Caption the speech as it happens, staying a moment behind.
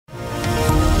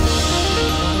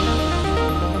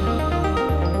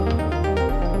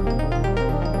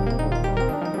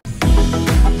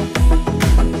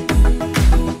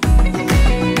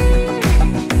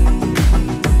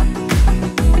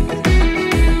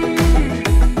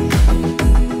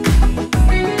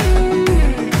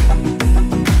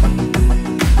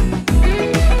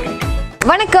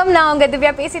நான் உங்க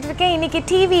திவ்யா பேசிட்டு இருக்கேன். இன்னைக்கு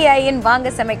TVIN வாங்க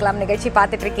சமைக்கலாம் நிகழ்ச்சி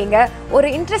பார்த்துட்டு இருக்கீங்க. ஒரு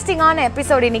இன்ட்ரெஸ்டிங்கான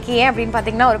எபிசோட் இன்னைக்கு. ஏன் அப்படின்னு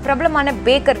பார்த்தீங்கன்னா, ஒரு பிரபலமான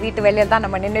பேக்கர் வீட்டு வெளியில தான்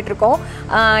நம்ம நின்றுட்டு இருக்கோம்.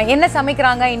 என்ன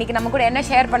சமைக்கிறாங்க, இன்னைக்கு நம்ம கூட என்ன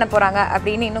ஷேர் பண்ண போறாங்க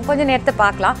அப்படின்னு இன்னும் கொஞ்சம் நேரத்தை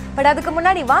பார்க்கலாம். பட் அதுக்கு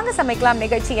முன்னாடி வாங்க சமைக்கலாம்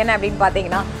நிகழ்ச்சி என்ன அப்படின்னு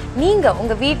பார்த்தீங்கன்னா, நீங்க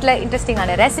உங்க வீட்டில்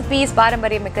இன்ட்ரெஸ்டிங்கான ரெசிபீஸ்,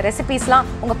 பாரம்பரியமிக்க ரெசிபீஸ்லாம்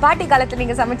உங்க பாட்டி காலத்தில்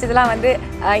நீங்க சமைச்சதெல்லாம் வந்து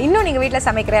இன்னும் நீங்க வீட்டில்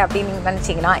சமைக்கிறேன் அப்படின்னு நீங்க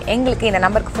நினைச்சீங்கன்னா எங்களுக்கு இந்த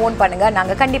நம்பருக்கு ஃபோன் பண்ணுங்க.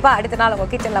 நாங்க கண்டிப்பா அடுத்த நாள் உங்க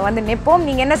கிச்சன்ல வந்து நிற்போம்.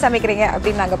 நீங்க என்ன சமைக்கிறீங்க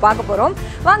அப்படின்னு நாங்க பார்க்க போறோம்.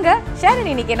 வாங்க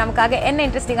ஷேரன் இன்னைக்கு நமக்காக என்ன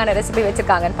இன்ட்ரெஸ்டிங்கான ரெசிபி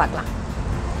வச்சிருக்காங்கன்னு பார்க்கலாம்.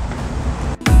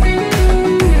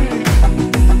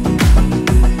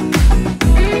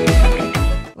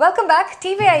 Welcome back.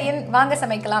 TVIN வாங்க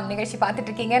சமைக்கலாம் நிகழ்ச்சி பார்த்துட்டு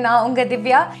இருக்கீங்க. நான் உங்க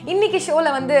திவ்யா. இன்னைக்கு ஷோல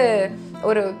வந்து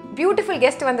ஒரு பியூட்டிஃபுல்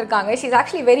கெஸ்ட் வந்திருக்காங்க. She is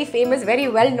actually very famous, very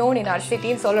well known இன் அவர்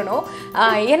சிட்டின்னு சொல்லணும்.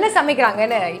 என்ன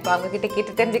சமைக்கிறாங்கன்னு இப்போ அவங்க கிட்ட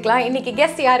கேட்டு தெரிஞ்சுக்கலாம். இன்னைக்கு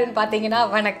கெஸ்ட் யாருன்னு பார்த்தீங்கன்னா,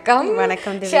 வணக்கம்.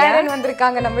 வணக்கம் திவ்யா. ஷேரன்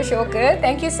வந்திருக்காங்க நம்ம ஷோக்கு.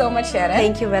 Thank you so much ஷேரன்.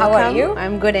 Thank you, welcome. How are you?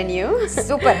 I'm good and you?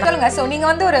 Super. சொல்லுங்க. ஸோ நீங்க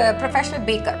வந்து ஒரு professional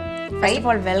Baker. First of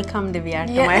all, welcome Divya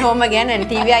to my home again and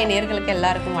TVI நேயர்களுக்கு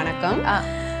எல்லாருக்கும் வணக்கம்.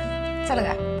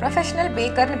 சொல்லுங்க. ப்ரொஃபஷனல்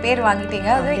பேக்கர்னு பேர் வாங்கிட்டீங்க.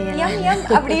 அது எம்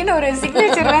அப்படின்னு ஒரு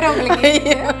சிக்னேச்சர் வேற உங்களுக்கு.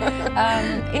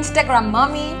 இன்ஸ்டாகிராம்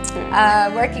மாமி,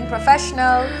 ஒர்க்கிங்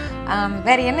ப்ரொஃபஷனல்,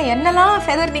 வேற என்னெல்லாம்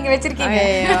ஃபெதர் நீங்க வச்சிருக்கீங்க?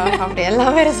 அப்படி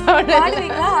எல்லாம் வேற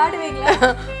ஆடுவீங்களா?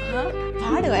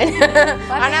 பாடுவேன்.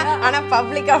 ஆனா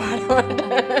பப்ளிக்கா பாடுவேன்.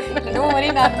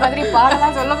 நான் அந்த மாதிரி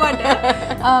பாடலாம் சொல்ல மாட்டேன்.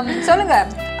 சொல்லுங்க.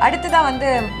 அடுத்ததான்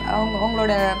வந்து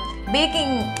உங்களோட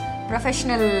பேக்கிங்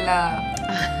ப்ரொஃபஷனல்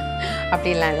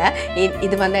அப்படிலாம் இல்லை.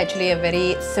 இது வந்து ஆக்சுவலி வெரி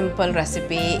சிம்பிள்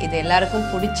ரெசிபி. இது எல்லாருக்கும்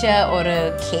பிடிச்ச ஒரு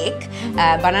கேக்,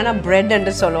 பனானா பிரெட்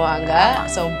என்று சொல்லுவாங்க.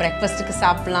 ஸோ பிரேக்ஃபாஸ்ட்டுக்கு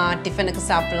சாப்பிட்லாம், டிஃபனுக்கு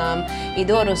சாப்பிட்லாம்.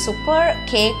 இது ஒரு super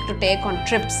cake to take on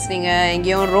drips. நீங்கள்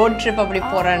எங்கேயும் ரோட் ட்ரிப் அப்படி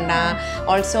போகிறேன்னா,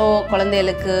 ஆல்சோ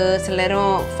குழந்தைகளுக்கு சில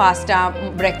நேரம்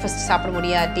ஃபாஸ்ட்டாக பிரேக்ஃபாஸ்ட் சாப்பிட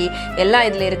முடியாட்டி எல்லாம்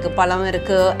இதில் இருக்குது. பழம்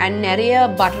இருக்குது அண்ட் நிறைய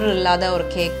பட்டர் இல்லாத ஒரு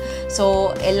கேக். ஸோ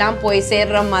எல்லாம் போய்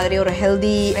சேர்ற மாதிரி ஒரு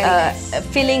ஹெல்தி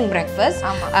ஃபில்லிங் பிரேக்ஃபாஸ்ட்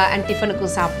அண்ட்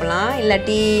டிஃபனுக்கும் சாப்பிட்லாம்.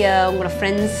 இல்லாட்டி உங்களோட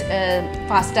ஃப்ரெண்ட்ஸ்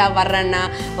ஃபாஸ்ட்டாக வர்றேன்னா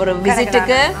ஒரு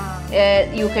விசிட்டுக்கு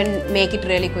you can make it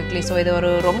really quickly. So இது ஒரு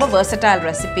ரொம்ப வெர்சடைல்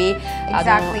ரெசிபி.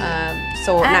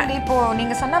 ஸோ இப்போ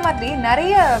நீங்க சொன்ன மாதிரி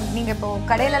நிறைய நீங்க இப்போ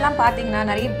கடையிலலாம் பார்த்தீங்கன்னா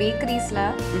நிறைய பேக்கரிஸ்ல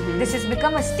this is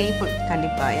become a stable.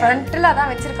 கண்டிப்பா ஃப்ரண்ட்ல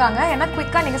தான் வச்சிருக்காங்க. ஏன்னா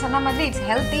குயிக்கா நீங்க சொன்ன மாதிரி it's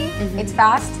healthy, it's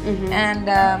fast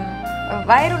and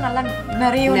வயிறும் நல்லா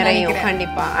நிறைய.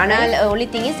 கண்டிப்பா. ஆனால் ஒன்லி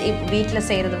திங் இஸ் வீட்டில்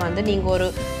செய்கிறது வந்து நீங்கள் ஒரு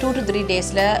 2 to 3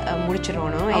 டேஸில்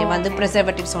முடிச்சிடணும். வந்து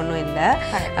ப்ரிசர்வேட்டிவ்ஸ் ஒன்றும் இல்லை.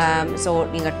 ஸோ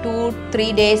நீங்கள் 2-3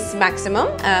 டேஸ்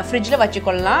மேக்ஸிமம் ஃப்ரிட்ஜில்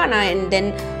வச்சுக்கொள்ளலாம். ஆனால் தென்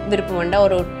விருப்பம் வேண்டாம்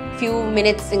ஒரு ஃபியூ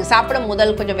மினிட்ஸ் நீங்கள் சாப்பிட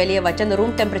முதல் கொஞ்சம் வெளியே வச்சு அந்த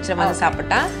ரூம் டெம்பரேச்சர் வந்து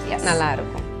சாப்பிட்டா நல்லா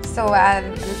இருக்கும். So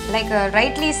like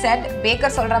rightly said,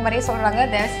 Baker சொல்கிற மாதிரியே சொல்கிறாங்க,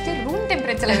 ஜஸ்ட் ரூம்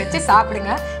டெம்பரேச்சரில் வச்சு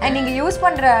சாப்பிடுங்க. அண்ட் நீங்கள் யூஸ்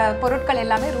பண்ணுற பொருட்கள்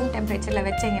எல்லாமே ரூம் டெம்பரேச்சரில்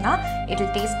வச்சிங்கன்னா இட்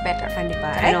வில் டேஸ்ட் பெட்டர்.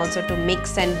 கண்டிப்பாக. And also to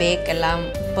mix and back எல்லாம்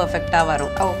பர்ஃபெக்டாக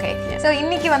வரும். ஓகே. ஸோ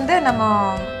இன்றைக்கி வந்து நம்ம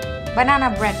பனானா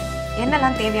பிரெட்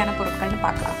என்னெல்லாம் தேவையான பொருட்கள்னு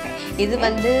பார்க்கலாம். இது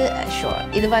வந்து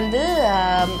இது வந்து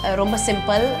ரொம்ப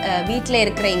சிம்பிள். வீட்டில்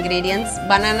இருக்கிற இன்க்ரீடியன்ஸ்,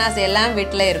 பனானாஸ் எல்லாம்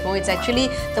வீட்டில் இருக்கும். It's actually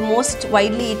the most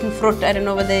widely eaten fruit. I don't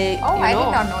know whether you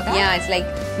know. Yeah, it's like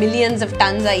millions of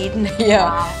tons are eaten here.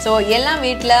 So எல்லாம்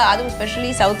வீட்டில், அதுவும்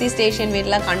ஸ்பெஷலி சவுத் ஈஸ்ட் ஏஷியன்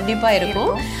வீட்டில் கண்டிப்பாக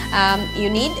இருக்கும்.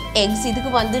 You need eggs.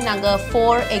 இதுக்கு வந்து நாங்கள்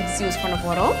 4 eggs யூஸ் பண்ண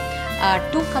போகிறோம்.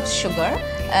 2 cups sugar.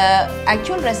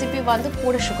 ஆக்சுவல் ரெசிபி வந்து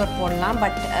கூட சுகர் போடலாம்.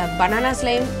 But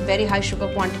பனானாஸ்லேயும் very high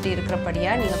sugar quantity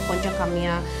இருக்கிறபடியாக நீங்கள் கொஞ்சம்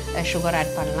கம்மியாக சுகர்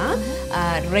ஆட் பண்ணலாம்.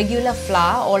 Regular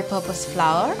flower, all purpose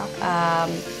flower,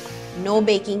 no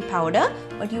baking powder,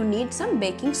 but you need some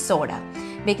baking soda.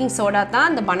 Baking soda தான்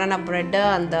அந்த பனானா ப்ரெட்டை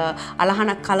அந்த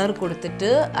அழகான கலர் கொடுத்துட்டு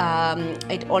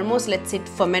it almost let's it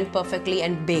ferment perfectly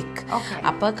and back.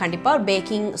 அப்போ கண்டிப்பாக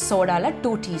பேக்கிங் சோடாவில்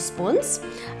 2 teaspoons.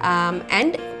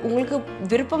 அண்ட் உங்களுக்கு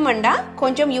விருப்பம் வேண்டாம்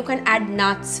கொஞ்சம் you can add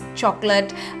nuts,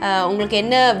 chocolate, உங்களுக்கு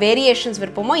என்ன வேரியேஷன்ஸ்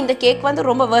விருப்பமோ. இந்த கேக் வந்து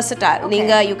ரொம்ப வெர்சடைல்.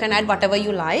 நீங்கள் you can add what ever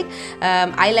you like.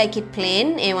 I like it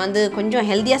plane. வந்து கொஞ்சம்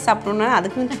ஹெல்த்தியாக சாப்பிடணுன்னா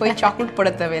அதுக்கு போய் சாக்லேட்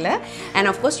போட தேவையில்லை. And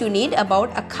of course you need about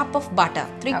a cup of butter,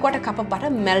 3/4 cup of butter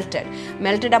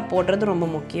மெல்டடாக போடுறது ரொம்ப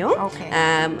முக்கியம்.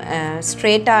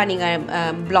 ஸ்ட்ரெயிட்டாக நீங்கள்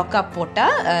பிளாக்காக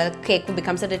போட்டால் cake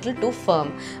becomes a little too firm.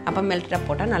 அப்போ மெல்டடாக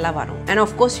போட்டால் நல்லா வரும். And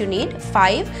of course you need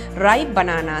 5 ripe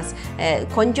bananas.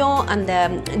 கொஞ்சம் அந்த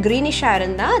க்ரீனிஷாக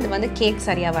இருந்தால் அது வந்து கேக்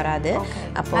சரியாக வராது.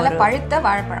 அப்போ பழுத்த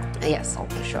வாழைப்பழம். S,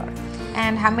 okay, sure.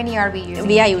 And how many are we using?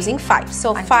 We are using 5. So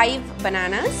 5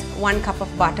 bananas, 1 cup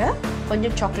of butter,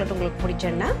 கொஞ்சம் சாக்லேட் உங்களுக்கு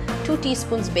பிடிச்சேன்னா 2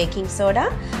 teaspoons baking soda,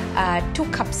 2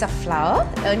 cups of flour.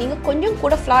 நீங்கள் கொஞ்சம்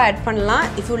கூட flour ஆட் பண்ணலாம்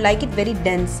if you like it very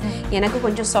dense. எனக்கு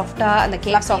கொஞ்சம் சாஃப்டாக அந்த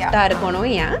கேக் சாஃப்டாக இருக்கணும்.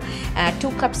 ஏன்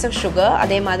 2 cups of sugar.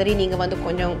 அதே மாதிரி நீங்கள் வந்து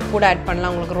கொஞ்சம் கூட ஆட்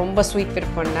பண்ணலாம். உங்களுக்கு ரொம்ப sweet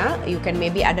விருப்பம்னா you can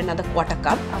maybe add another quarter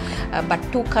cup. But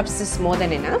 2 cups is more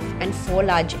than enough. And 4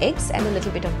 large eggs and a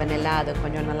little bit of vanilla. அது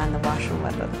கொஞ்சம் நல்லா அந்த வாஷும்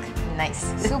வர்றதுக்கு. Nice.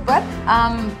 Super.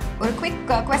 ஒரு quick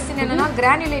question என்னன்னா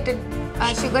granulated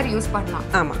sugar யூஸ் பண்ணலாம்.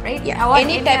 ஆமா. Right?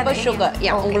 Any type of sugar.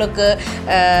 Yeah. உங்களுக்கு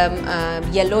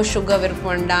yellow sugar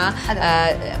விருப்பம்னா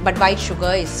but white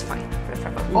sugar is fine.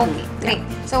 Okay, great.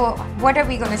 So what are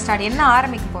we going to start? என்ன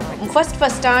ஆரம்பிக்க போறோம்?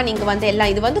 ஃபர்ஸ்டா நீங்க வந்து எல்லாம்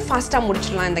இது வந்து ஃபாஸ்டா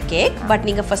முடிச்சிடலாம் இந்த கேக். பட்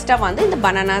நீங்க ஃபர்ஸ்டா வந்து இந்த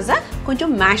பனானாஸை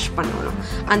கொஞ்சம் மேஷ் பண்ணணும்.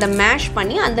 அந்த மேஷ்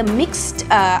பண்ணி அந்த மிக்ஸ்ட்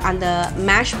அந்த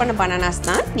மேஷ் பண்ண பனானாஸ்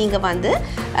தான் நீங்க வந்து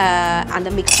அந்த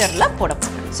மிக்சர்ல போட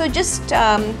போறோம். So just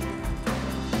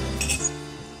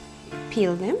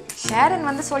peel them. ஷேரன்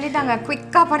வந்து சொல்லிட்டாங்க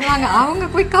குயிக்கா பண்ணுவாங்க. அவங்க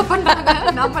குயிக்கா பண்றாங்க.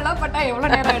 நம்மலாம் பண்ணா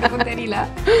எவ்வளவு நேரம் எடுக்கும் தெரியல.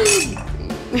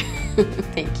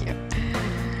 Thank you.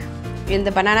 இந்த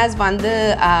பனானாஸ் வந்து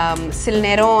சில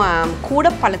நேரம் கூட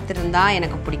பழுத்திருந்தா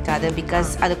எனக்கு பிடிக்காது பிகாஸ்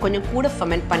அது கொஞ்சம் கூட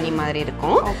ஃபெர்மெண்ட் பண்ணி மாதிரி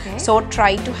இருக்கும். ஸோ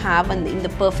ட்ரை டு ஹேவ்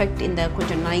இந்த பர்ஃபெக்ட் இந்த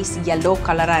கொஞ்சம் நைஸ் yellow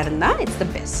கலராக இருந்தால் இட்ஸ் த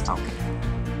பெஸ்ட்.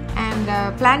 அண்ட்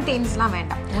பிளான்டெயின்ஸ்லாம்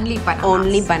வேண்டாம்,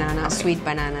 only banana, sweet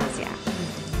bananas. Yeah.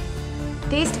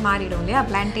 Taste மாறிடும் இல்லையா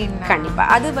பிளான்டெயின்? கண்டிப்பா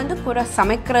அது வந்து கூட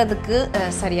சமைக்கிறதுக்கு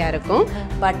சரியா இருக்கும்.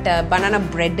 பட் பனானா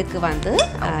பிரெட்டுக்கு வந்து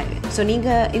ஸோ நீங்க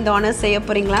இந்த ஆனர்ஸ் செய்ய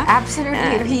போறீங்களா?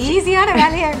 அப்சல்யூட்லி ஈஸியான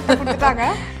வேலையை கொடுத்துட்டாங்க.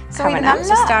 ஸோ இது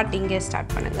நல்லா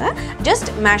ஸ்டார்ட் பண்ணுங்க.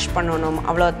 ஜஸ்ட் மேஷ் பண்ணணும்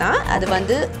அவ்வளோதான். அது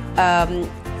வந்து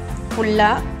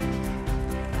ஃபுல்லாக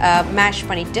மேஷ்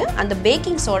பண்ணிட்டு அந்த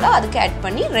பேக்கிங் சோடா அதுக்கு ஆட்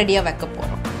பண்ணி ரெடியாக வைக்க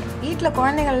போகிறோம். வீட்டில்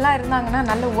குழந்தைகள்லாம் இருந்தாங்கன்னா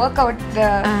நல்ல ஒர்க் அவுட்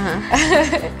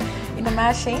இந்த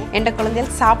மேஷிங் என்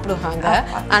குழந்தைகள் சாப்பிடுவாங்க.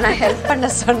 ஆனால் ஹெல்ப் பண்ண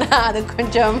சொன்னால் அது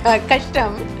கொஞ்சம்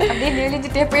கஷ்டம். அப்படியே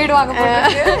நெளிஞ்சிட்டே போயிடுவாங்க.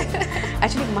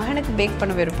 ஆக்சுவலி மகனுக்கு பேக்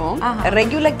பண்ண விருப்பம்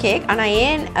ரெகுலர் கேக். ஆனால்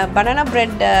ஏன் பனானா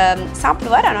பிரெட்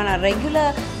சாப்பிடுவார். ஆனால் நான்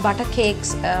ரெகுலர் பட்டர்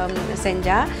கேக்ஸ்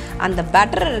செஞ்சால் அந்த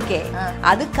பட்டர் இருக்கே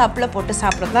அது கப்பில் போட்டு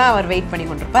சாப்பிட தான் அவர் வெயிட் பண்ணி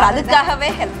கொண்டிருப்பார்.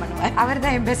 அதுக்காகவே ஹெல்ப் பண்ணுவார். அவர்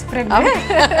தான் என் பெஸ்ட் ஃப்ரெண்ட்.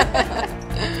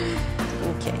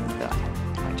 ஓகே,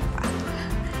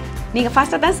 நீங்கள்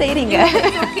ஃபாஸ்ட்டாக தான் செய்கிறீங்க.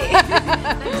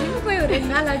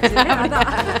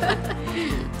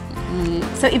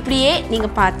 ஸோ இப்படியே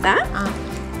நீங்கள் பார்த்தா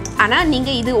ஆனால்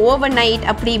நீங்கள் இது ஓவர் நைட்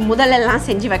அப்படி முதலெல்லாம்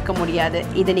செஞ்சு வைக்க முடியாது.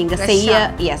 இது நீங்கள் செய்ய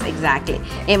எஸ் எக்ஸாக்ட்லி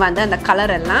ஏன் வந்து அந்த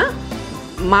கலர் எல்லாம்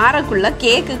மாறக்குள்ள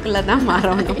கேக்குக்குள்ள தான்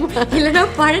மாறணும். இல்லைன்னா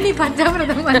பழனி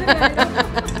பஞ்சாமிரதம்.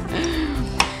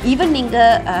 ஈவன்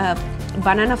நீங்கள்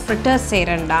பனானா ஃப்ரிட்டர்ஸ்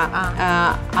செய்கிறேன்டா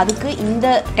அதுக்கு இந்த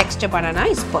Dexter banana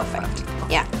is perfect.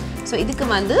 Yeah so இதுக்கு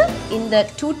வந்து இந்த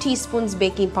 2 teaspoons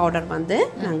பேக்கிங் பவுடர் வந்து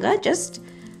நாங்கள் ஜஸ்ட்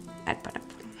ஆட் பண்ண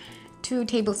போகிறோம். 2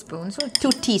 tablespoons or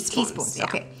 2 teaspoons.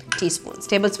 Okay, teaspoons.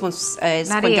 Tablespoons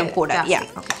is கொஞ்சம் கூட. Yeah.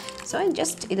 So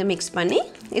just இதை மிக்ஸ் பண்ணி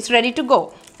இட்ஸ் ரெடி டு கோ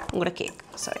உங்களோட கேக்.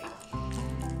 சாரி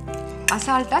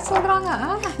அசால்ட்டா சொல்றாங்க.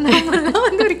 நம்மலாம்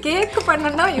வந்து ஒரு கேக்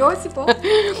பண்ணனும்னா யோசிப்போம்.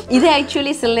 இது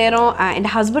ஆக்சுவலி சில நேரம் என்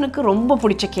ஹஸ்பண்டுக்கு ரொம்ப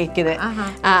பிடிச்ச கேக் இது.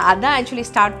 அதான் ஆக்சுவலி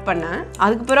ஸ்டார்ட் பண்ணேன்.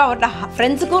 அதுக்கு பிறகு அவரோட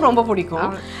ஃப்ரெண்ட்ஸுக்கும் ரொம்ப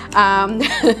பிடிக்கும்.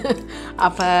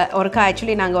 அப்போ ஒருக்கா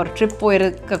ஆக்சுவலி நாங்கள் ஒரு ட்ரிப்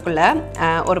போயிருக்கக்குள்ள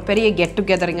ஒரு பெரிய கெட்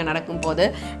டுகெதர் இங்கே நடக்கும்போது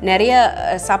நிறைய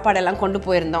சாப்பாடெல்லாம் கொண்டு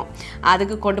போயிருந்தோம்.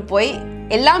 அதுக்கு கொண்டு போய்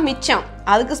எல்லாம் மிச்சம்.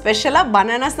 அதுக்கு ஸ்பெஷலாக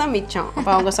பனானாஸ் தான் மிச்சம்.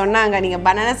 அப்போ அவங்க சொன்னாங்க நீங்கள்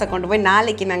பனானாஸை கொண்டு போய்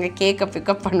நாளைக்கு நாங்கள் கேக்கை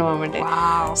பிக்கப் பண்ணுவோம்.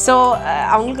 ஸோ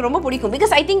அவங்களுக்கு ரொம்ப பிடிக்கும்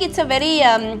because I think it's a very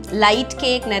light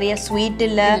cake. நிறைய ஸ்வீட்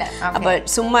இல்லை. அப்போ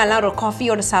சும்மா எல்லாம் ஒரு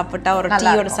காஃபியோட சாப்பிட்டா ஒரு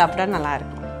டீயோட சாப்பிட்டா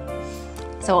நல்லாயிருக்கும்.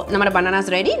 ஸோ நம்மளோட பனானாஸ்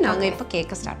ரெடி. நாங்கள் இப்போ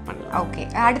கேக்கை ஸ்டார்ட் பண்ணலாம். ஓகே,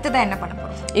 அடுத்ததான் என்ன பண்ண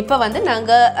போகிறோம்? இப்போ வந்து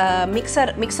நாங்கள்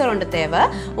மிக்சர் ஒன்று தேவை.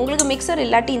 உங்களுக்கு மிக்சர்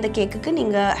இல்லாட்டி இந்த கேக்குக்கு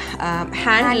நீங்கள்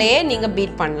ஹேண்ட்லேயே நீங்கள்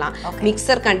பீட் பண்ணலாம்.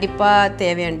 மிக்சர் கண்டிப்பாக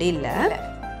தேவையாண்டி இல்லை.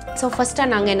 ஸோ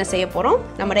ஃபஸ்ட்டாக நாங்கள் என்ன செய்ய போகிறோம்,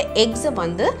 நம்மளோட எக்ஸை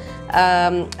வந்து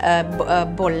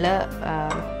பவுலில்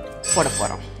போட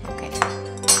போகிறோம். ஓகே,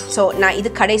 ஸோ நான்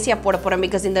இது கடைசியாக போட போகிறேன்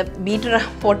பிகாஸ் இந்த பீட்டரை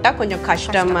போட்டால் கொஞ்சம்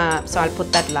கஷ்டம். So I'll put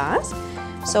that last.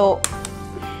 So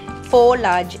 4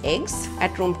 large eggs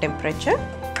at room temperature.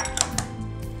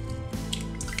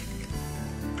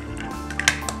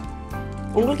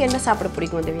 உங்களுக்கு என்ன சாப்பிட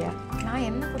பிடிக்கும் திவ்யா? நான்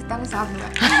என்ன கொடுத்தாலும்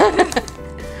சாப்பிடுவேன்.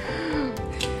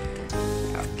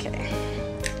 Okay,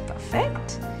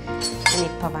 perfect.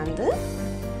 இப்போ வந்து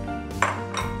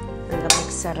நாங்கள்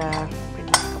மிக்சரை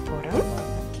ரெடி ஆக்க போகிறோம்.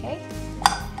 Okay,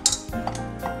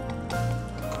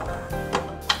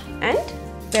 and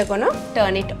we're going to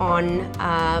turn it on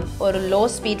ஒரு low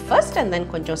speed first and then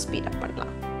கொஞ்சம் speed up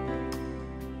பண்ணலாம்.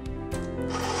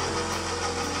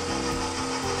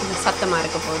 இது சத்தமாக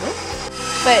இருக்க போகுது.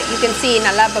 இப்போ யூ கேன் see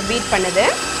நல்லா இப்போ பீட் பண்ணுது.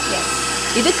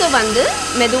 இதுக்கு வந்து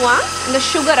மெதுவாக இந்த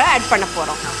சுகரை ஆட் பண்ண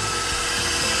போகிறோம்.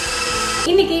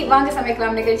 இன்னைக்கு வாங்க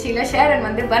சமைக்கலாம் நிகழ்ச்சியில ஷேரன்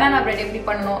வந்து பனானா பிரெட் எப்படி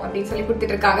பண்ணணும் அப்படின்னு சொல்லி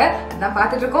கொடுத்துட்டு இருக்காங்க. அதான்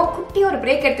பார்த்துட்டு இருக்கோம். குட்டி ஒரு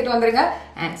பிரேக் எடுத்துட்டு வந்துருங்க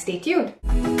and stay tuned.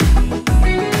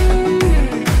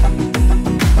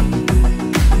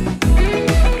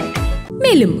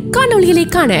 மேலும் காணொளிகளை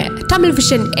காண தமிழ்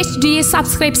விஷன் HDயை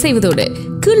சப்ஸ்கிரைப் செய்வதோடு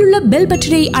கீழுள்ள பெல்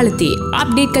பட்டனை அழுத்தி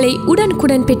அப்டேட்களை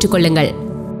உடனுக்குடன் பெற்றுக்கொள்ளுங்கள்.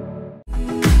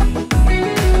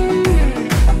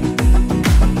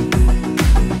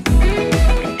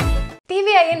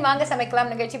 வாங்க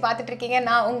சமைக்கலாம் நிகழ்ச்சி பார்த்துட்டு இருக்கீங்க.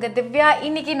 நான் உங்க திவ்யா.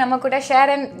 இன்னைக்கு நம்ம கூட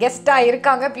ஷேரன் கெஸ்டா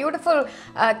இருக்காங்க. Beautiful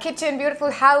kitchen,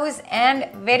 beautiful house and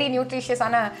very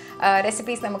நியூட்ரிஷியஸான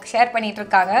recipes நமக்கு ஷேர் பண்ணிட்டு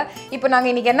இருக்காங்க. இப்போ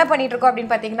நாங்கள் இன்னைக்கு என்ன பண்ணிட்டு இருக்கோம்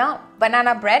அப்படின்னு பார்த்தீங்கன்னா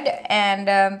பனானா பிரெட்.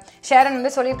 அண்ட் ஷேரன்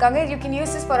வந்து சொல்லியிருக்காங்க you can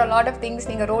use this for a lot of things.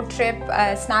 நீங்கள் ரோட் ட்ரிப்,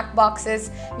 ஸ்நாக் பாக்ஸஸ்,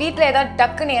 வீட்டில் ஏதாவது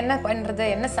டக்குன்னு என்ன பண்ணுறது,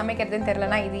 என்ன சமைக்கிறதுன்னு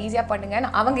தெரியலனா இது ஈஸியாக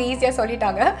பண்ணுங்கன்னு அவங்க ஈஸியாக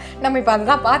சொல்லிட்டாங்க. நம்ம இப்போ அதை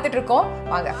தான் பார்த்துட்டு இருக்கோம்.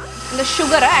 வாங்க இந்த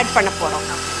சுகரை ஆட் பண்ண போகிறோம்.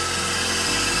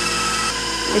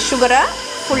 இந்த சுகரை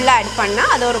ஃபுல்லாக ஆட்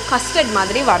பண்ணால் அது ஒரு கஸ்டர்ட்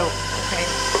மாதிரி வரும்.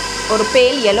 ஒரு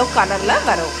பேல் yellow கலரில்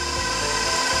வரும்.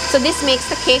 So this makes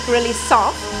the cake really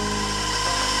soft.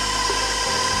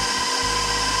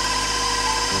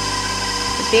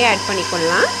 இப்படியே ஆட்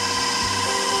பண்ணிக்கொள்ளலாம்.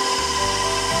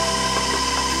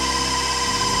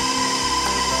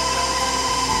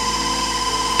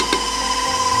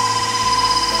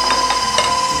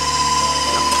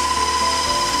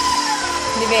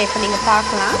 இதுவே இப்போ நீங்கள்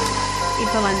பார்க்கலாம்.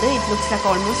 இப்போ வந்து it looks like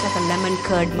almost like lemon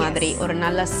curd மாதிரி ஒரு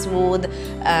நல்ல ஸ்மூத்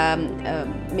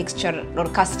மிக்சர், ஒரு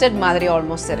கஸ்டர்ட் மாதிரி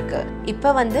ஆல்மோஸ்ட் இருக்குது. இப்போ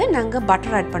வந்து நாங்கள்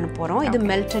பட்டர் ஆட் பண்ண போகிறோம். இது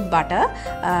மெல்டட் பட்டர்.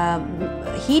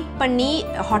 ஹீட் பண்ணி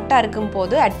ஹாட்டாக இருக்கும்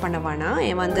போது ஆட் பண்ண வேணாம்,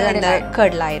 வந்து அந்த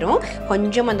கர்டில் ஆயிரும்.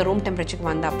 கொஞ்சம் அந்த ரூம்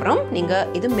டெம்பரேச்சருக்கு வந்த அப்புறம் நீங்கள்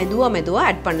இது மெதுவாக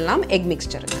ஆட் பண்ணலாம் எக்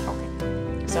மிக்சருக்கு. ஓகே,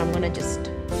 ஸோ நம்ம ஜஸ்ட்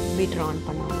பீட்டர் ஆன்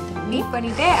பண்ணுவோம். பீட்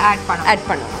பண்ணிவிட்டு ஆட்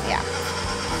பண்ணுவோம். யா,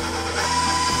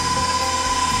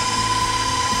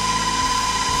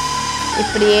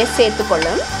 இப்படியே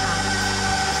சேர்த்துக்கொள்ளும்.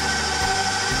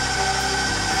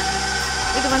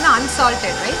 இது வந்து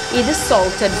அன்சால்டட் ரைட்? இது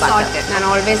சால்டட் பட்டர். நான்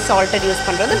ஆல்வேஸ் சால்டட் யூஸ்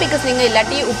பண்ணுறது பிகாஸ் நீங்கள்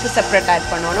இல்லாட்டி உப்பு செப்பரேட் ஆட்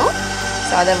பண்ணணும்.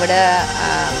 ஸோ அதை விட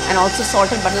அண்ட் ஆல்சோ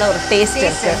சால்டட் பட்டரில் ஒரு டேஸ்ட்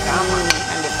இருக்குது.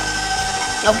 கண்டிப்பாக.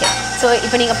 ஓகே, ஸோ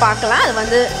இப்போ நீங்கள் பார்க்கலாம் அது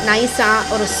வந்து நைஸாக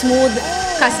ஒரு ஸ்மூத்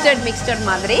கஸ்டர்ட் மிக்சர்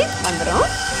மாதிரி வந்துடும்.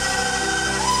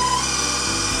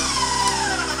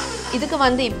 இதுக்கு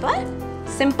வந்து இப்போ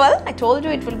simple. I told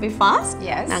you it will be fast.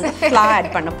 Yes. நாங்க flour add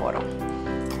பண்ண போறோம்.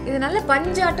 இது நல்ல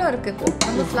பஞ்சாட்டம் இருக்கு.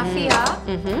 ரொம்ப ஃப்ளஃபியா.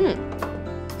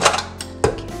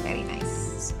 Very nice.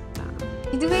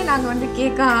 இதுவே நாங்க வந்து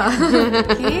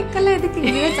கேக்கல எதுக்கு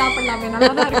இதுவே சாப்பிடலாமே,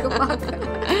 நல்லா தான் இருக்கு பாக்க.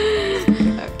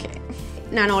 ஓகே,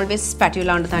 நான் ஆல்வேஸ்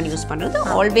ஸ்பாட்யூலா தான் யூஸ் பண்றது.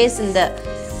 ஆல்வேஸ் இந்த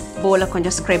போல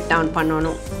கொஞ்சம் ஸ்க்ரேப் டவுன்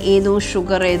பண்ணணும். ஏதும்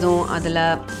சுகர் ஏதும் அதில்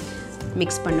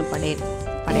மிக்ஸ்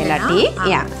படையலாட்டி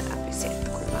யா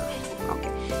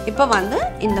இப்போ வந்து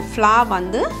இந்த ஃப்ளார்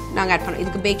வந்து நாங்கள் ஆட் பண்ணோம்.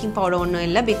 இதுக்கு பேக்கிங் பவுடர் ஒன்றும்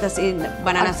இல்லை பிகாஸ் இந்த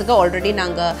பனானாஸுக்கு ஆல்ரெடி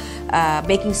நாங்கள்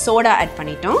பேக்கிங் சோடா ஆட்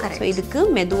பண்ணிட்டோம். ஸோ இதுக்கு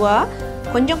மெதுவாக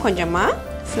கொஞ்சமாக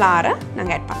ஃப்ளாரை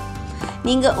நாங்கள் ஆட் பண்ணோம்.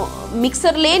 நீங்கள்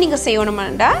மிக்சர்லேயே நீங்கள்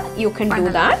செய்யணுமாண்டா யூ கேன் டூ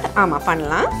தட். ஆமாம்,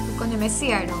 பண்ணலாம். கொஞ்சம் மெஸ்ஸி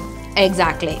ஆகிடும்.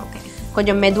 எக்ஸாக்ட்லி.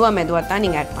 கொஞ்சம் மெதுவாக தான்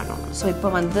நீங்கள் ஆட் பண்ணணும். ஸோ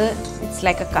இப்போ வந்து it's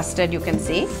like a custard you can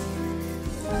see.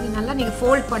 நல்லா நீங்கள்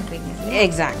ஃபோல்ட் பண்ணுறீங்க.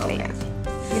 Exactly.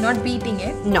 You not beating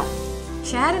it. No.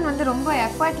 ஷேரன் வந்து ரொம்ப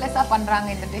எஃபர்ட்லெஸ்ஸாக பண்ணுறாங்க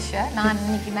இந்த டிஷ்ஷை. நான்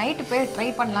இன்னைக்கு நைட்டு போய் ட்ரை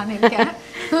பண்ணலான்னு இருக்கேன்.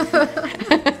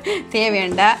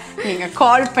 தேவையாண்டா நீங்கள்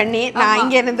கால் பண்ணி நான்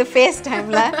இங்கேருந்து ஃபேஸ்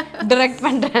டைமில் டிரெக்ட்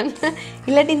பண்ணுறேன்.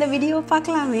 இல்லாட்டி இந்த வீடியோ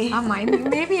பார்க்கலாமே. ஆமாம், இந்த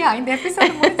மேபி இந்த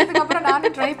எபிசோட் முடிச்சதுக்கப்புறம்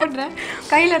நானும் ட்ரை பண்ணுறேன்.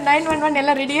 கையில் 911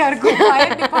 எல்லாம் ரெடியாக இருக்கும்.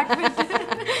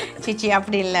 சிச்சி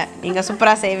அப்படி இல்லை, நீங்கள்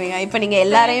சூப்பராக செய்வீங்க. இப்போ நீங்கள்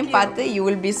எல்லாரையும் பார்த்து யூ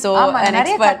வில் பி ஸோ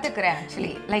நிறைய கற்றுக்கிறேன்.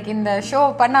 ஆக்சுவலி லைக் இந்த ஷோ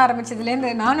பண்ண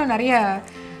ஆரம்பிச்சதுலேருந்து நானும் நிறைய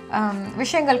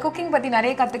விஷயங்கள் குக்கிங் பற்றி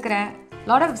நிறைய கற்றுக்கிறேன்.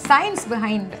 lot of science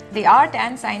behind the art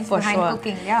and science for behind sure.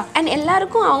 cooking. Yeah. And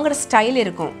எல்லாருக்கும் அவங்களோட ஸ்டைல்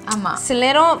இருக்கும். ஆமா.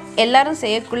 சிலரும் எல்லாரும்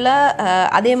செய்யக்குள்ள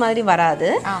அதே மாதிரி வராது.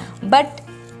 பட்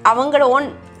அவங்களோட ஓன்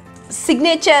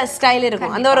சிக்னேச்சர் ஸ்டைல்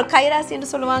இருக்கும். அந்த ஒரு கைராசி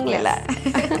என்று சொல்லுவாங்கல்ல.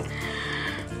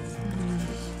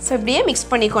 ஸோ இப்படியே மிக்ஸ்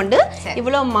பண்ணிக்கொண்டு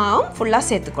இவ்வளோ மாவும் ஃபுல்லாக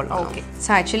சேர்த்துக்கணும். ஓகே. ஸோ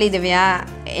ஆக்சுவலி திவ்யா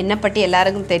என்னை பற்றி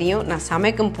எல்லாருக்கும் தெரியும். நான்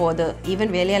சமைக்கும் போது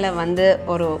ஈவன் வெளியில் வந்து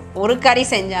ஒரு கறி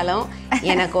செஞ்சாலும்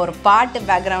எனக்கு ஒரு பாட்டு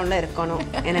பேக்ரவுண்டில் இருக்கணும்.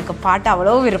 எனக்கு பாட்டு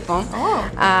அவ்வளோ விருப்பம்.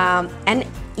 அண்ட்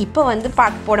இப்போ வந்து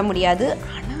பாட்டு போட முடியாது.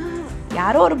 ஆனால்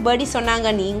யாரோ ஒரு பேர்டி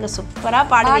சொன்னாங்க நீங்கள்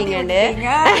சூப்பராக பாடுவீங்கன்னு.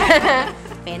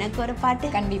 எனக்கு ஒரு பாட்டு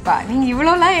கண்டிப்பா. நீங்க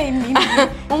இவ்வளோலாம்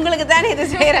உங்களுக்கு தானே இது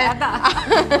செய்யறேன்.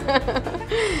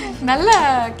 நல்லா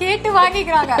கேட்டு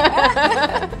வாங்கிக்கிறாங்க.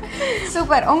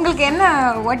 சூப்பர். உங்களுக்கு என்ன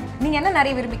நீங்க என்ன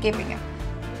நிறைய விரும்பி கேட்பீங்க?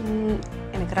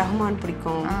 எனக்கு ரஹ்மான்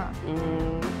பிடிக்கும்.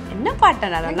 என்ன பாட்டு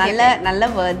நல்ல நல்ல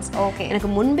வேர்ட்ஸ். ஓகே. எனக்கு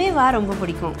முன்பே வா ரொம்ப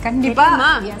பிடிக்கும். கண்டிப்பா.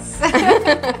 எஸ்.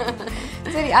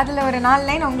 சரி, அதுல ஒரு 4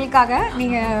 லைன் உங்களுக்காக.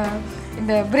 நீங்க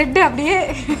இந்த பிரெட் அப்படியே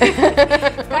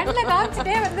கண்ணில்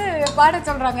காமிச்சிட்டே வந்து பாட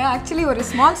சொல்றாங்க. ஆக்சுவலி ஒரு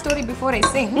small story before I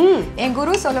Singh. என்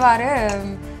குரு சொல்லுவாரு,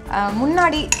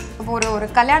 முன்னாடி ஒரு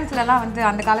கல்யாணத்துலலாம் வந்து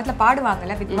அந்த காலத்துல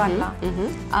பாடுவாங்கல்ல வித்வான்லாம்,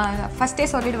 ஃபர்ஸ்டே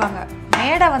சொல்லிடுவாங்க,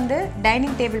 மேடை வந்து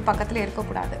டைனிங் டேபிள் பக்கத்துல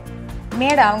இருக்கக்கூடாது.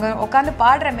 மேடை அவங்க உட்காந்து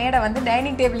பாடுற மேடை வந்து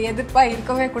டைனிங் டேபிள் எதிர்ப்பா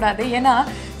இருக்கவே கூடாது. ஏன்னா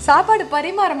சாப்பாடு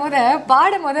பரிமாறும் போது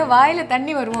பாடும் போது வாயில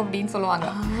தண்ணி வரும் அப்படின்னு சொல்லுவாங்க.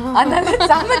 அதனால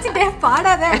சமைச்சிட்டே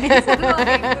பாடாத அப்படின்னு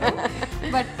சொல்லுவாங்க.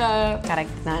 பட்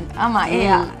கரெக்ட் தான். ஆமா,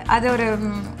 அது ஒரு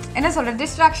என்ன சொல்ற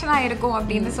டிஸ்ட்ராக்ஷனா இருக்கும்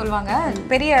அப்படின்னு சொல்லுவாங்க.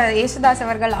 பெரிய யேசுதாஸ்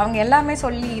அவர்கள் அவங்க எல்லாமே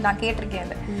சொல்லி நான்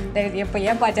கேட்டிருக்கேன். எப்ப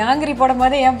ஏன்பா ஜாங்கிரி போடும்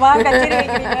போது ஏன்பா கச்சேரி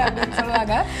வைக்கிறீங்க அப்படின்னு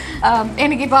சொல்லுவாங்க.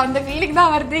 எனக்கு இப்போ அந்த ஃபீலிங்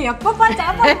தான் வருது, எப்பப்பா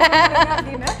சாப்பாடு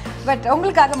அப்படின்னு. பட்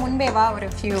உங்களுக்காக முன்பே வா ஒரு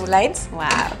few lines.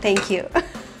 Wow, thank you.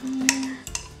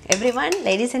 Everyone,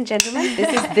 ladies and gentlemen,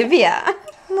 this is Divya.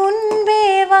 முன்பே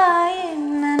வா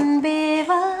என் அன்பே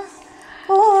வா,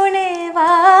 ஊனே வா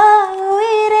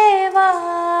உயிரே வா.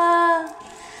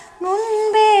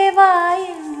 முன்பே வா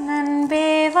என் அன்பே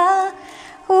வா,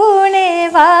 ஊனே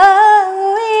வா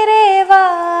உயிரே வா.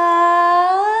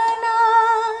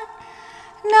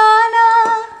 நானா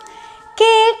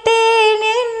கேட்டேன்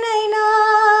என்னை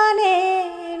நானே,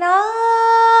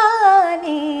 நானியா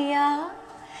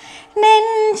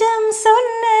நெஞ்சம்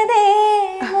சொன்னதே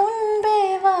முன்பே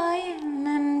வா என்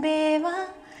அன்பே வா,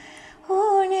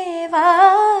 ஊனே வா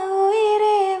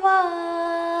உயிரே வா.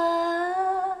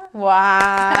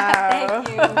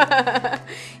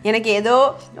 எனக்கு ஏதோ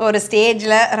ஒரு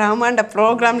ஸ்டேஜ்ல ரஹ்மான்ட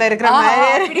ப்ரோக்ராம்ல இருக்கிற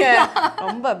மாதிரி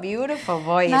ரொம்ப beautiful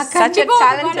voice. such a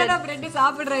talented bread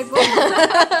சாப்பிடுறேன் இப்போ.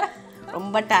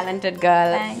 ரொம்ப talented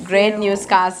girl, great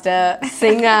newscaster,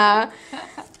 singer.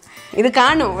 இது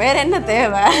காணும், வேற என்ன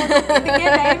தேவை?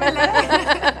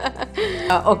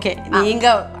 ஓகே, நீங்க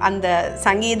அந்த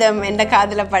சங்கீதம் எந்த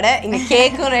காதுல பட இங்க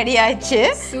கேக்கும் ரெடி ஆயிடுச்சு.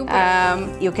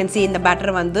 யூ கேன் see இந்த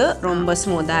பேட்டர் வந்து ரொம்ப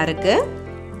ஸ்மூத்தா இருக்கு.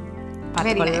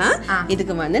 பார்த்துக்கலாம்.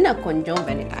 இதுக்கு வந்து நான் கொஞ்சம்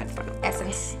வெனிலா ஆட் பண்ணுவேன்.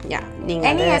 எசன்ஸ். யா, நீங்க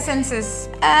any essences?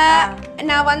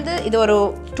 நான் வந்து இது ஒரு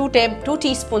 2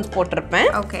 teaspoons போட்டிருப்பேன்.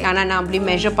 ஆனா நான் அப்படி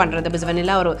மெஷர் பண்றது பிகாஸ்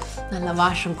வெனிலா ஒரு நல்ல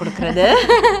வாசம் கொடுக்கிறது.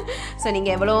 ஸோ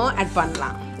நீங்க எவ்வளோ ஆட்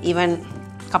பண்ணலாம். Even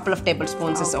couple of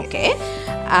tablespoons is okay.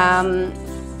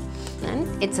 And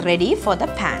it's ready for the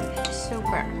pan.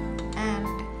 Super. And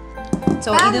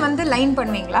so இது வந்து லைன்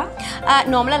பண்ணுவீங்களா?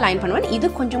 நார்மலா லைன் பண்ணுவேன். இது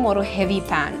கொஞ்சம் ஒரு ஹெவி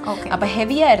pan. அப்ப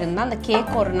ஹெவியா இருந்தா அந்த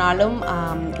கேக் ஒரு நாளும்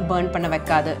burn பண்ண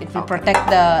வைக்காது. It will protect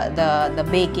the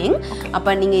baking.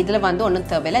 அப்ப நீங்க இதுல வந்து ஒண்ணும்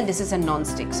தேவையில்லை. This is a non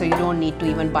stick, so you don't need to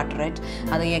even butter it.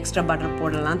 அது எக்ஸ்ட்ரா பட்டர்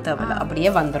போடலாம் தேவையில்லை,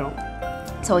 அப்படியே வந்துரும்.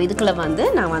 ஸோ இதுக்குள்ள வந்து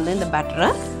நான் வந்து இந்த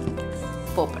பேட்டரை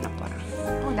போப் பண்ண போறேன்.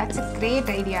 That's a great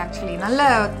idea actually. நல்ல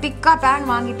திக்கா pan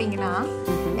வாங்கிட்டீங்கன்னா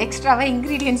எக்ஸ்ட்ராவா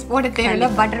இன்கிரிடியன்ட்ஸ் போட தேவையில்ல,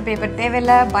 பட்டர் பேப்பர்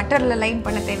தேவையில்ல, பட்டர்ல லைன்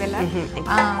பண்ண தேவையில்ல.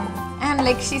 and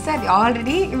like she said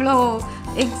already இவ்ளோ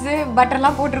எக்ஸ்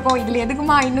பட்டர்லாம் போட்டிருக்கோம், இதுல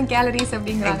எதுக்குமா இன்னும் கேலரிஸ்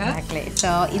அப்படிங்கறாங்க. Exactly. So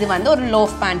இது வந்து ஒரு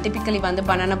loaf pan. Typically வந்து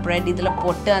banana bread இதுல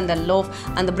போட்டு அந்த loaf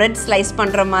அந்த bread slice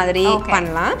பண்ற மாதிரி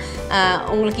பண்ணலாம்.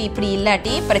 உங்களுக்கு இப்படி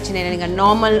இல்லாட்டி பிரச்சனை இல்லை, நீங்க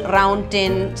நார்மல் ரவுண்ட்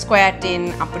டின், ஸ்கொயர் டின்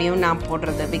அப்படியும் நான்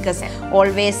போடுறது. பிகாஸ்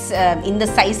ஆல்வேஸ் இந்த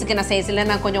சைஸுக்கு நான் சைஸ்ல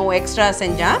நான் கொஞ்சம் எக்ஸ்ட்ரா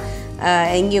செஞ்சா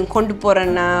எங்கேயும் கொண்டு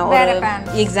போறேன்னா ஒரு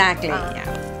எக்ஸாக்ட்லி.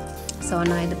 ஸோ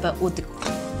நான் இது இப்போ ஊற்ற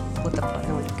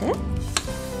போகிறேன் உங்களுக்கு.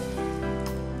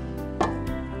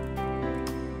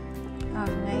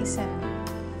 Nice and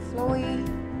flowy.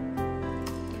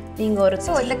 நீங்க ஒரு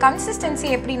ஸோ இந்த கன்சிஸ்டன்சி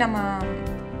எப்படி நம்ம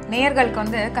நேயர்களுக்கு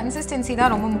வந்து கன்சிஸ்டன்சி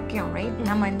தான் ரொம்ப முக்கியம், ரைட்?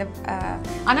 நம்ம இந்த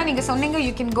ஆனால் நீங்கள் சொன்னீங்க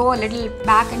you can go little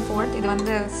back and fourth. இது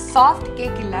வந்து சாஃப்ட்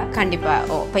கேக் இல்லை.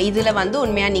 கண்டிப்பாக. இப்போ இதில் வந்து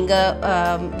உண்மையாக நீங்கள்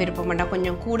விருப்பப்பட்டா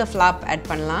கொஞ்சம் கூட ஃப்ளாப் ஆட்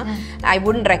பண்ணலாம். ஐ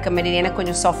வுடன்ட் ரெக்கமெண்ட். எனக்கு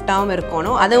கொஞ்சம் சாஃப்டாகவும்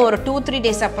இருக்கணும். அது ஒரு 2-3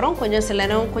 days அப்புறம் கொஞ்சம் சில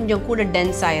நேரம் கொஞ்சம் கூட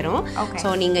டென்ஸ் ஆயிரும். ஸோ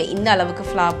நீங்கள் இந்த அளவுக்கு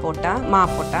ஃப்ளாப் போட்டால்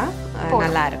போட்டால்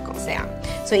நல்லா இருக்கும். சரியா?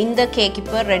 ஸோ இந்த கேக்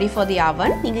இப்போ ரெடி ஃபார் தி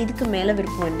அவன். நீங்கள் இதுக்கு மேலே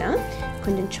விருப்பம்னா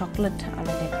கொஞ்சம் சாக்லேட்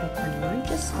அதை டெக்கரேட் பண்ணலாம்,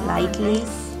 ஜஸ்ட் லைட்லி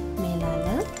மேலால.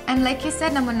 And like you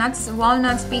said, நம்ம nuts,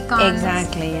 walnuts, pecans.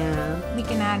 Exactly, yeah. We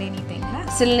can add anything, la?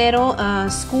 சில நேரம்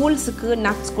ஸ்கூல்ஸுக்கு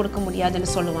நட்ஸ் கொடுக்க முடியாதுன்னு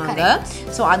சொல்லுவாங்க.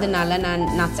 ஸோ அதனால நான்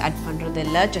நட்ஸ் ஆட் பண்ணுறது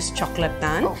இல்லை, ஜஸ்ட் சாக்லேட்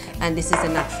தான். And this is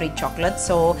a nut free chocolate.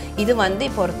 So இது வந்து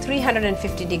இப்போ ஒரு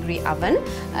 350 டிகிரி அவன்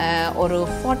ஒரு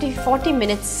 40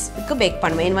 மினிட்ஸ்க்கு பேக்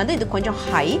பண்ணுவேன். இது வந்து இது கொஞ்சம்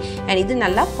ஹை அண்ட் இது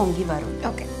நல்லா பொங்கி வரும்.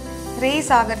 ஓகே,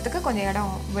 ரேஸ் ஆகிறதுக்கு கொஞ்சம்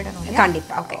இடம் விடணும்.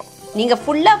 கண்டிப்பாக. ஓகே, நீங்கள்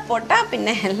ஃபுல்லாக போட்டால் பின்ன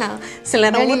எல்லாம் சில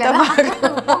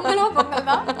பொங்கலும் பொங்கல்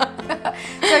தான்.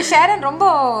 ஸோ ஷேரன் ரொம்ப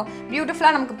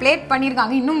பியூட்டிஃபுல்லாக நமக்கு பிளேட்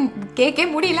பண்ணியிருக்காங்க. இன்னும் கேக்கே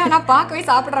முடியல, ஆனால் பார்க்கவே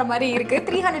சாப்பிட்ற மாதிரி இருக்குது.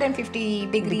 350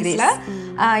 டிகிரிஸில்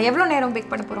எவ்வளோ நேரம்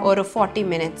பேக் பண்ண போகிறோம்? ஒரு 40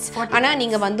 மினிட்ஸ். ஆனால்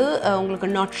நீங்கள் வந்து உங்களுக்கு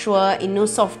நாட் ஷுவர்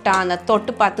இன்னும் சாஃப்டாக அந்த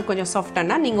தொட்டு பார்த்து கொஞ்சம்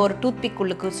சாஃப்டானா நீங்கள் ஒரு டூத்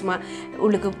பிக் சும்மா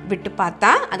உள்ளுக்கு விட்டு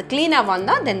பார்த்தா அது க்ளீனாக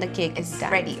வந்தால் தென் the cake is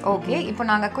ready. Okay, இப்போ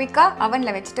நாங்கள் குயிக்காக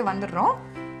அவனில் வச்சுட்டு வந்துடுறோம்.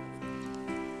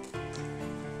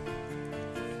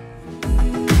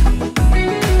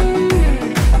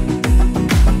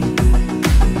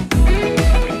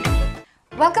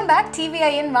 Welcome back.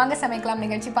 TVIN வாங்க சமைக்கலாம்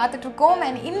நிகழ்ச்சி பார்த்துட்டு இருக்கோம்.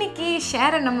 அண்ட் இன்னைக்கு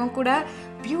ஷேரன் நம்ம கூட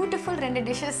பியூட்டிஃபுல் 2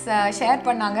 டிஷ்ஷஸ் ஷேர்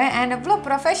பண்ணாங்க. அண்ட் எவ்வளோ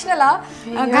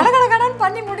ப்ரொஃபஷ்னலாக கடகடகடன்னு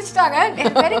பண்ணி முடிச்சிட்டாங்க.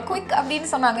 வெரி குவிக் அப்படின்னு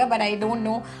சொன்னாங்க. But I don't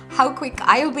know how quick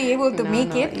I will be able to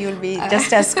make it. You will be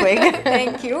just as quick.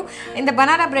 Thank you. இந்த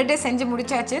பனானா பிரெட்டை செஞ்சு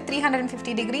முடிச்சாச்சு.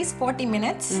 350 டிகிரிஸ் 40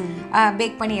 மினிட்ஸ்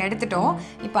பேக் பண்ணி எடுத்துட்டோம்.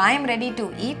 இப்போ I am ready to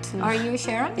eat. Are you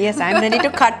ஷேரன்? S, I am ready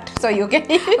to cut. So you can.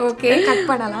 Okay, cut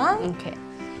பண்ணலாம். Okay,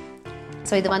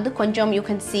 so இது வந்து கொஞ்சம் you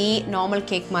can see normal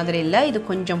cake மாதிரி இல்லை, இது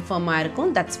கொஞ்சம் ஃபர்மாக இருக்கும்.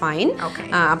 That's fine.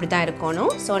 அப்படி தான்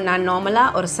இருக்கணும். ஸோ நான்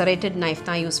நார்மலாக ஒரு செரேட்டட் நைஃப்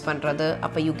தான் யூஸ் பண்ணுறது.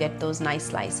 அப்போ you get those nice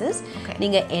slices.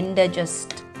 நீங்கள் எண்டை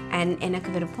ஜஸ்ட் அண்ட்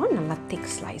எனக்கு விருப்பம் நல்லா திக்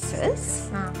ஸ்லைசஸ்.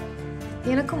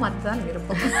 எனக்கும் அதுதான்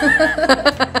விருப்பம்.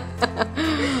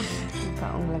 இப்போ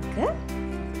உங்களுக்கு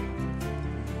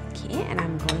okay, and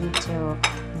I'm going to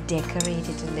decorate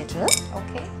it a little.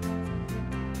 Okay,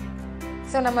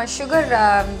 so நம்ம சுகர்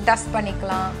டஸ்ட்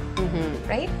பண்ணிக்கலாம்,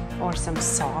 ரைட்? Or some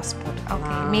sauce போட்டுக்கலாம்.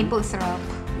 Okay, maple syrup.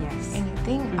 Yes.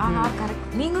 Anything. Correct.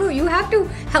 நீங்களும் you have to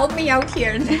help me out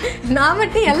here. நான்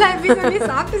மட்டும் எல்லா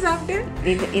எபிசோடையும் சாப்பிட்டு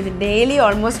இது டெய்லி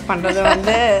ஆல்மோஸ்ட் பண்ணுறது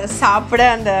வந்து சாப்பிட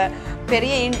அந்த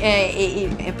பெரிய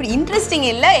எப்படி இன்ட்ரெஸ்டிங்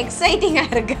இல்லை,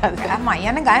 எக்ஸைட்டிங்காக இருக்காது. ஆமாம்,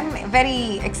 எனக்கு I am very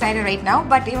excited right now.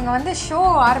 But இவங்க வந்து ஷோ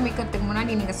ஆரம்பிக்கிறதுக்கு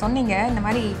முன்னாடி நீங்கள் சொன்னீங்க இந்த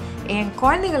மாதிரி என்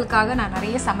குழந்தைகளுக்காக நான்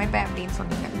நிறைய சமைப்பேன் அப்படின்னு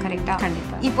சொன்னீங்க. கரெக்டாக?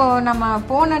 கண்டிப்பாக. இப்போ நம்ம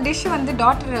போன டிஷ் வந்து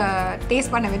டாட்டர்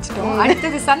டேஸ்ட் பண்ண வச்சுட்டோம்.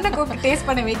 அடுத்தது சன்னை கூப்பிட்டு டேஸ்ட்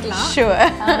பண்ண வைக்கலாம். Sure.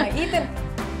 Ethan.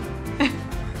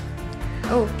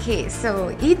 Okay, so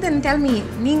Ethan tell me,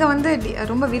 நீங்கள் வந்து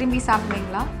ரொம்ப விரும்பி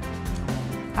சாப்பிடுவீங்களா?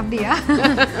 அப்படியா?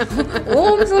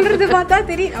 ஓம் சொல்றது பார்த்தா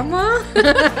தெரியும். அம்மா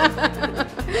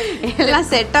எல்லாம்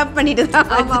செட்டப் பண்ணிட்டு தான்.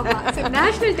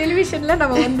 நேஷனல் டெலிவிஷன்ல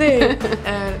நம்ம வந்து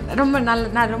ரொம்ப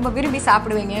நான் ரொம்ப விரும்பி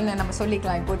சாப்பிடுவீங்கன்னு நம்ம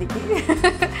சொல்லிக்கலாம் இப்போதைக்கு.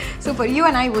 Super. You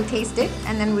and I will taste it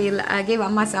and then will give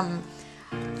அம்மா சம்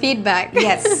ஃபீட்பேக்.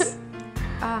 எஸ்.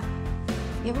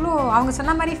 எவ்வளோ அவங்க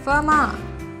சொன்ன மாதிரி ஃபர்மா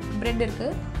பிரெட் இருக்கு.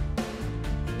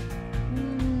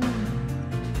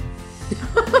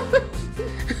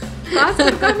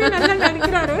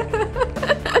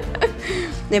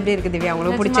 எப்படி இருக்கு திவ்யா,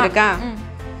 உங்களுக்கு பிடிச்சிருக்கா?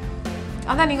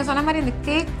 அதான் நீங்க சொன்ன மாதிரி இந்த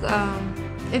cake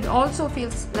it also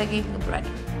feels like eating bread.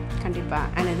 கண்டிப்பா.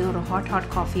 அண்ட் இது ஒரு ஹாட்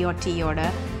காஃபியோ டீயோட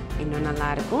இன்னும் நல்லா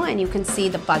இருக்கும். And you can see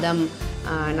the பதம்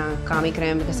நான்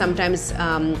காமிக்கிறேன். பிகாஸ் சம்டைம்ஸ்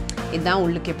இதுதான்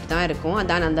உள்ளுக்கு எப்படி தான் இருக்கும்.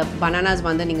 அதான் அந்த பனானாஸ்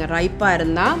வந்து நீங்கள் ரைப்பாக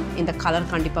இருந்தால் இந்த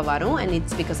கலர் கண்டிப்பாக வரும். And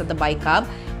it's because of the bicarb.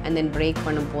 And then break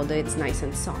பண்ணும்போது it's nice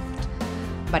and soft,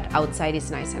 but out side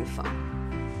is nice and firm.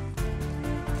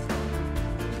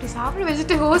 சாப்பிட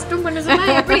வச்சுட்டு ஹோஸ்டும் பண்ண சொன்னா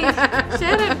எப்படி?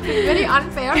 வெரி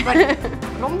அன்ஃபேர், பட்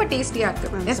ரொம்ப டேஸ்டியா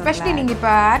இருக்கு. எஸ்பெஷலி நீங்க இப்ப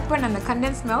ஆட் பண்ண அந்த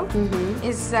கண்டென்ஸ் மில்க்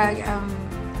இஸ்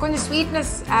கொஞ்சம்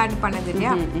ஸ்வீட்னஸ் ஆட் பண்ணது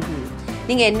இல்லையா?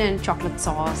 நீங்கள் என்ன சாக்லேட்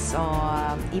சாஸ்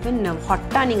ஈவன்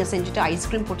ஹாட்டாக நீங்கள் செஞ்சுட்டு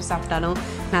ஐஸ்கிரீம் போட்டு சாப்பிட்டாலும்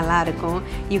நல்லாயிருக்கும்.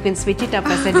 யூ கேன் ஸ்விட்ச் it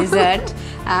up as a dessert.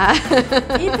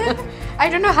 I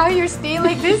don't know how you stay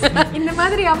like this. இந்த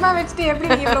மாதிரி அம்மா வச்சுட்டு எப்படி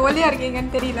நீங்க இவ்வளவு ஒல்லியா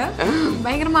இருக்கீங்கன்னு தெரியல.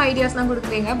 பயங்கரமா ஐடியாஸ்லாம்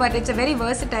கொடுக்குறீங்க. But it's a very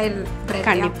versatile bread.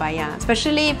 கண்டிப்பா.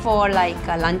 especially for like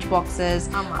lunch boxes,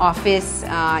 office.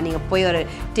 நீங்க போய் ஒரு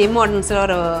டிம் ஹார்டன்ஸ்ல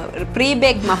ஒரு ப்ரீ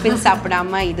பேக் மஃபின்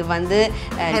சாப்பிடாம இது வந்து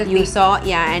you saw,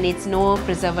 and it's no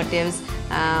preservatives.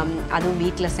 அதுவும்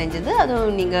வீட்டில் செஞ்சது.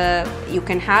 அதுவும் நீங்கள் you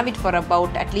can have it for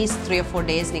about at least 3 or 4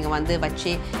 days நீங்கள் வந்து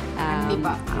வச்சு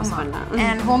யூஸ் பண்ணலாம்.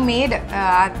 அண்ட் ஹோம் மேட்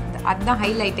அதுதான்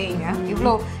ஹைலைட்டே. இங்க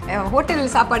இவ்வளோ ஹோட்டல்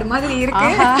சாப்பாடு மாதிரி இருக்கு.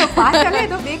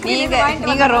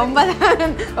 நீங்க ரொம்ப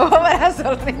ஓவரா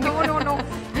சொல்றீங்க.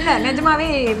 இல்லை, நிஜமாவே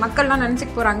மக்கள்லாம்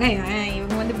நினச்சிக்க போகிறாங்க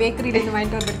இவங்க வந்து பேக்கரியிலேருந்து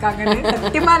வாங்கிட்டு வந்திருக்காங்கன்னு.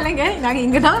 சத்தியமாக இல்லைங்க, நாங்கள்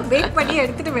இங்கே தான் பேக் பண்ணி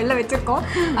எடுத்துகிட்டு வெளில வச்சுருக்கோம்.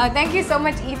 Thank you so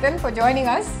much Ethan for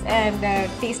joining us and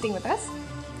tasting with us.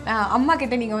 அம்மா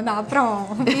கிட்ட நீங்க வந்து அப்புறம்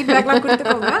ஃபீட்பேக்லாம்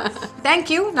கொடுத்துக்கோங்க.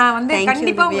 தேங்க்யூ. நான் வந்து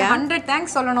கண்டிப்பா 100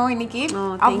 தேங்க்ஸ் சொல்லணும். இன்னைக்கு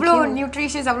அவ்வளோ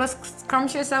நியூட்ரிஷியஸ் அவ்வளோ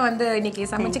ஸ்க்ரம்ஷியஸா வந்து இன்னைக்கு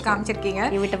சமைச்சு காமிச்சிருக்கீங்க.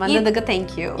 வந்ததுக்கு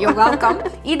தேங்க்யூ. You welcome.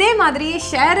 இதே மாதிரி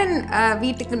ஷேரன்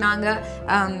வீட்டுக்கு நாங்க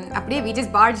அப்படியே we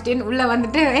just barged in உள்ள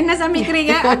வந்துட்டு என்ன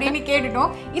சமைக்கிறீங்க அப்படின்னு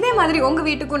கேட்டுட்டோம். இதே மாதிரி உங்க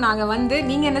வீட்டுக்கும் நாங்க வந்து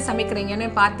நீங்க என்ன சமைக்கிறீங்கன்னு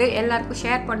பார்த்து எல்லாருக்கும்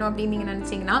ஷேர் பண்ணோம் அப்படின்னு நீங்க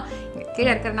நினைச்சீங்கன்னா கீழே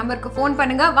இருக்கிற நம்பருக்கு ஃபோன்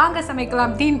பண்ணுங்க. வாங்க சமைக்கலாம்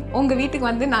அப்படின்னு உங்க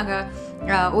வீட்டுக்கு வந்து நாங்க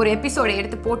ஒரு எபிசோட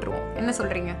எடுத்து போட்டுருவோம். என்ன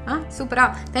சொல்றீங்க? சூப்பரா.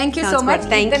 Thank you so much.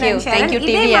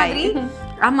 இதே மாதிரி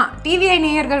ஆமா டிவிஐ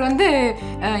நேயர்கள் வந்து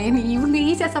இவங்க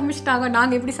ஈஸியா சமைச்சிட்டாங்க,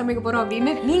 நாங்க எப்படி சமைக்க போறோம்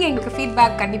அப்படின்னு நீங்க எங்களுக்கு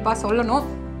ஃபீட்பேக் கண்டிப்பா சொல்லணும்.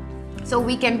 So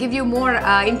we can give you more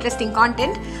interesting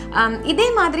content. இதே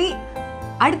மாதிரி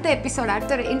அடுத்த எபிசோட்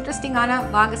அடுத்த ஒரு இன்ட்ரெஸ்டிங்கான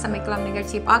வாங்க சமைக்கலாம்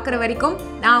நிகழ்ச்சி பார்க்குற வரைக்கும்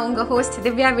நான் உங்க ஹோஸ்ட்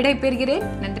திவ்யா விடை பெறுகிறேன்.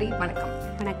 நன்றி, வணக்கம்.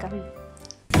 வணக்கம்.